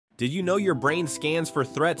Did you know your brain scans for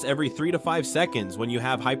threats every 3 to 5 seconds when you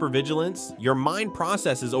have hypervigilance? Your mind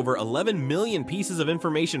processes over 11 million pieces of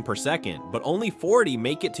information per second, but only 40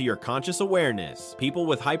 make it to your conscious awareness. People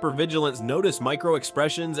with hypervigilance notice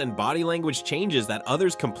micro-expressions and body language changes that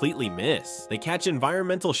others completely miss. They catch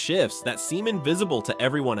environmental shifts that seem invisible to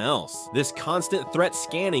everyone else. This constant threat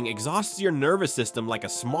scanning exhausts your nervous system like a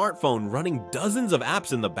smartphone running dozens of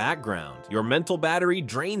apps in the background. Your mental battery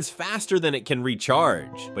drains faster than it can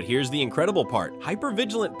recharge. But here's the incredible part.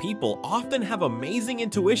 Hypervigilant people often have amazing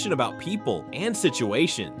intuition about people and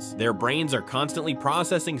situations. Their brains are constantly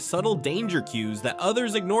processing subtle danger cues that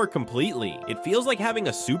others ignore completely. It feels like having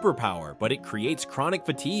a superpower, but it creates chronic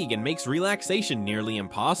fatigue and makes relaxation nearly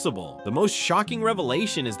impossible. The most shocking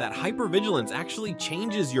revelation is that hypervigilance actually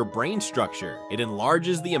changes your brain structure. It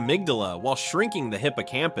enlarges the amygdala while shrinking the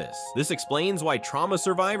hippocampus. This explains why trauma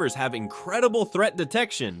survivors have incredible threat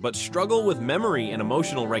detection but struggle with memory and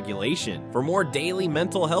emotional regulation. For more daily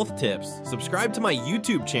mental health tips, subscribe to my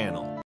YouTube channel.